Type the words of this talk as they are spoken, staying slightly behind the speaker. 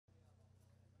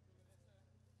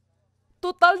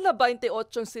Total na 28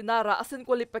 sinara asin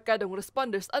kwalipikadong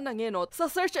responders ang nangenot sa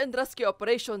search and rescue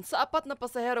operation sa apat na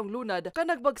pasaherong lunad ka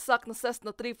nagbagsak na CESSNA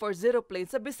 340 plane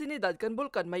sa bisinidad kan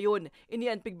Bulkan Mayon.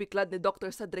 Ini ang pigbiklad ni Dr.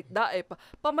 Cedric Daep,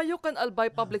 pamayukan Albay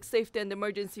Public Safety and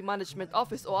Emergency Management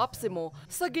Office o APSEMO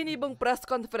sa ginibong press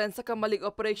conference sa Kamalig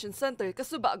Operation Center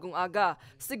kasubagong aga.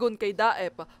 Sigun kay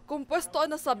Daep, kumpwesto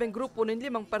ang nasabing grupo ng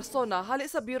 5 persona hali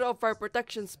sa Bureau of Fire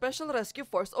Protection Special Rescue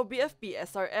Force o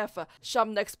BFP-SRF.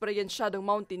 Siyam na eksperyensyadong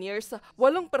mountaineers,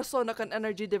 8 persona kan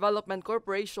Energy Development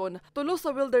Corporation, 3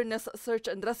 sa Wilderness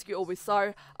Search and Rescue o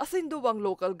WISAR, asin 2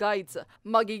 local guides.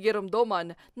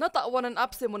 Magigiromdoman, natawan ang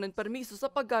APSEMO ng permiso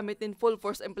sa paggamit ng full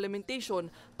force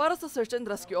implementation para sa search and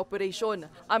rescue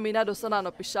operation. Aminado sa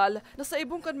non-opisyal na sa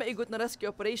ibong kan maigot na rescue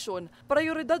operation,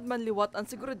 prioridad man liwat ang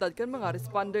seguridad kan mga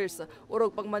responders.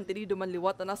 Urog pagmantinido man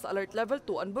liwat na nasa alert level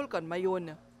 2 ang Bulkan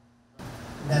Mayon.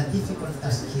 The difficult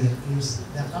task here is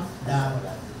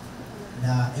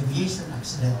the aviation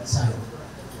accident site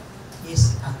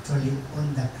is actually on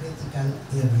the critical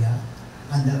area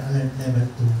under alert level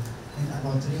 2 and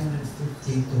about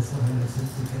 350 to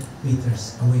 450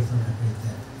 meters away from the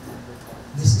crater.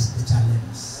 This is the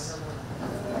challenge.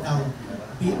 Now,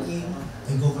 being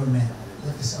a government,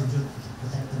 that is our duty to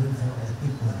protect the welfare of the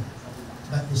people.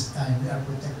 But this time, we are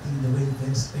protecting the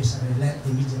welfare, especially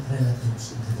immediate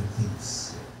relatives of the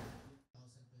victims.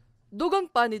 Dugang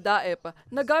pa ni Daep,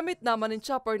 nagamit naman ng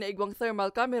chopper na igwang thermal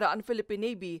camera ang Philippine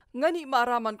Navy nga ni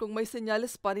maaraman kung may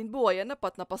senyales pa nin buhay ang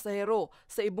napat na pasahero.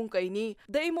 Sa ibong kaini,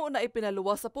 dai mo na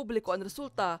ipinaluwas sa publiko ang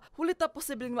resulta, hulita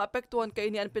posibleng maapektuhan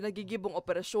kaini ang pinagigibong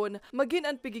operasyon, maging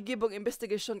ang pigigibong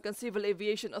investigation kan Civil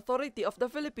Aviation Authority of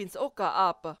the Philippines o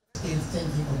CAAP. Still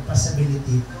thinking of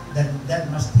possibility that there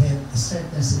must have a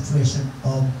certain situation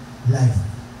of life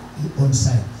on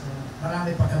site.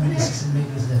 Marami pa kami decision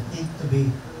makers that need to be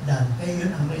done. Kaya yun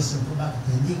ang reason kung bakit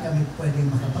hindi kami pwedeng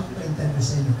makapagpa-interview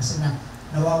sa inyo kasi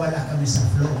nawawala kami sa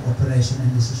flow of operation and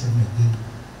decision making.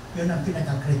 Yun ang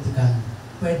pinaka-critical.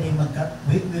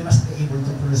 We must be able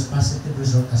to produce positive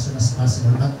result as soon as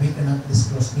possible, but we cannot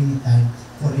disclose anytime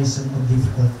for reason of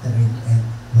difficult terrain and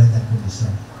weather condition.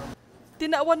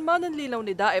 Tinaawan man ang linaw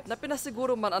ni Daep na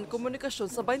pinasiguro man ang komunikasyon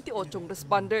sa 28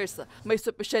 responders. May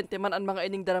supisyente man ang mga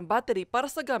ining darang battery para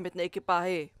sa gamit na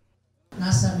ekipahe.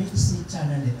 Nasa Medici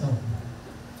channel ito.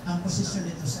 Ang posisyon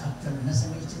nito sa actual,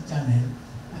 nasa Medici channel,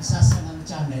 nagsasangang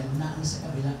channel na ang sa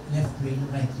kabila, left wing,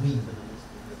 right wing.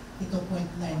 Ito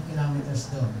 0.9 kilometers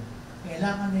doon.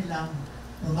 Kailangan nilang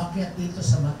umakyat dito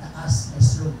sa mataas na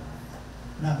slope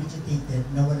na vegetated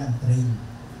na walang trail.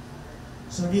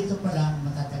 So dito pa lang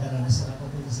matatagalan na sila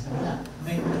pupunta sa kabila.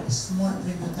 May small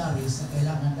tributaries na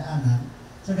kailangan daanan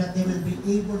so that they will be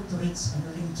able to reach ang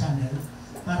uling channel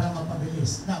para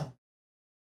mapabilis. Now,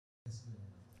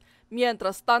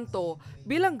 Mientras tanto,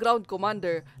 bilang ground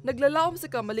commander, naglalaom si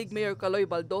Kamalig Mayor Kaloy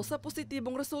Baldo sa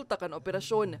positibong resulta kan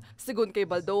operasyon. Sigun kay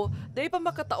Baldo, dahil pa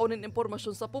makataonin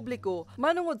impormasyon sa publiko,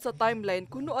 manungod sa timeline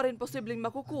kuno arin posibleng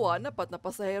makukuha napat na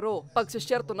pasahero.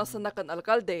 Pagsisyerto na sa nakan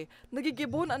alkalde,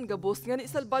 nagigibon ang gabos nga ni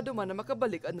salbado man na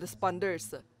makabalik ang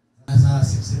responders. Nasa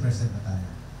 60% na tayo.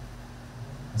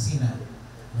 Kasi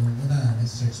nung una,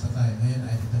 nag-search pa tayo. Ngayon,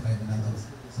 identify na natin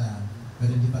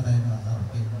pero hindi pa tayo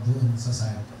nakakarating doon sa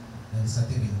site. Dahil sa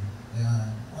tiring,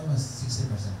 kaya almost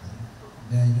 60% tayo.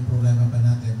 Dahil yung problema pa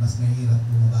natin, mas mahirap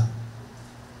bumaba.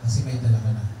 Kasi may dala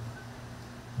ka na.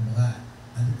 Kumbaga,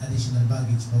 additional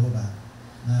baggage pababa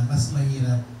na mas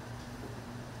mahirap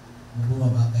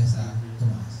bumaba kaysa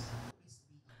tumaas.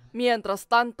 Mientras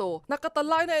tanto,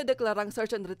 nakatalay na ideklarang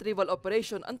search and retrieval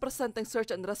operation ang presenteng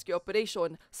search and rescue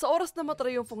operation sa oras na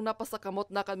matrayumfong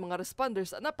napasakamot na kan mga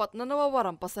responders ang napat na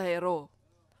nawawarang pasahero.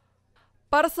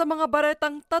 Para sa mga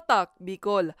baretang tatak,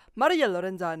 Bicol, Marielle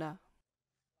Lorenzana.